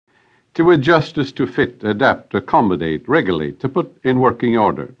To adjust is to fit, adapt, accommodate, regulate, to put in working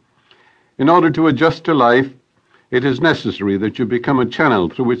order. In order to adjust to life, it is necessary that you become a channel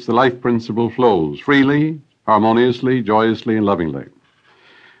through which the life principle flows freely, harmoniously, joyously, and lovingly.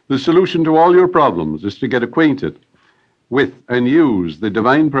 The solution to all your problems is to get acquainted with and use the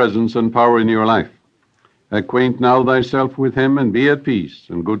divine presence and power in your life. Acquaint now thyself with him, and be at peace,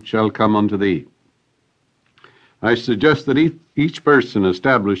 and good shall come unto thee. I suggest that each person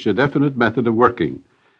establish a definite method of working